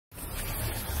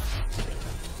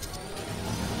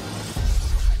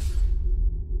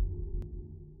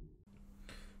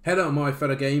Hello my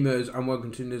fellow gamers and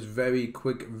welcome to this very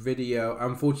quick video.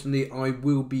 Unfortunately I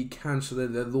will be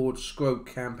cancelling the Lord Skrolk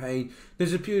campaign.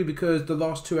 This is purely because the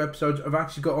last two episodes have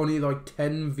actually got only like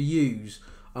 10 views.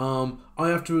 I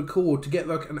have to record to get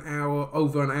like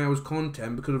over an hour's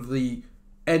content because of the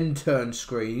end turn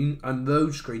screen and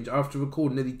those screens. I have to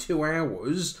record nearly 2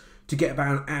 hours to get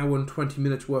about an hour and 20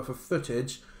 minutes worth of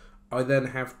footage. I then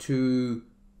have to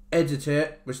edit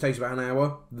it, which takes about an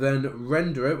hour, then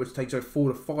render it, which takes like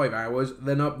 4 to 5 hours,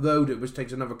 then upload it, which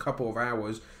takes another couple of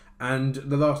hours, and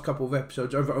the last couple of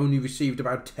episodes I've only received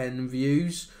about 10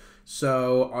 views,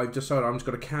 so I've decided I'm just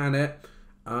going to can it,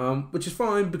 which is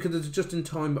fine because it's just in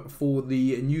time for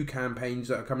the new campaigns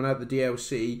that are coming out, the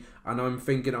DLC, and I'm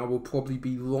thinking I will probably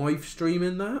be live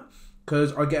streaming that,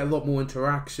 because I get a lot more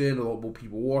interaction, a lot more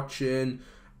people watching,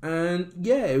 and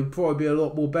yeah, it would probably be a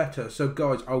lot more better. So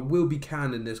guys, I will be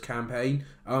canning this campaign.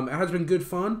 It has been good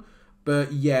fun,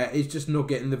 but yeah, it's just not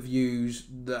getting the views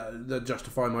that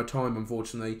justify my time,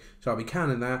 unfortunately. So I'll be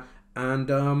canning that,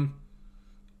 and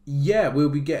yeah, we'll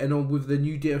be getting on with the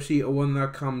new DLC or when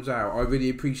that comes out. I really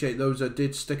appreciate those that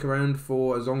did stick around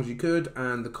for as long as you could,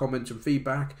 and the comments and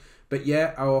feedback. But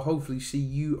yeah, I'll hopefully see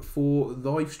you for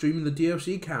live streaming the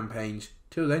DLC campaigns.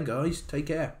 Till then guys, take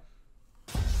care.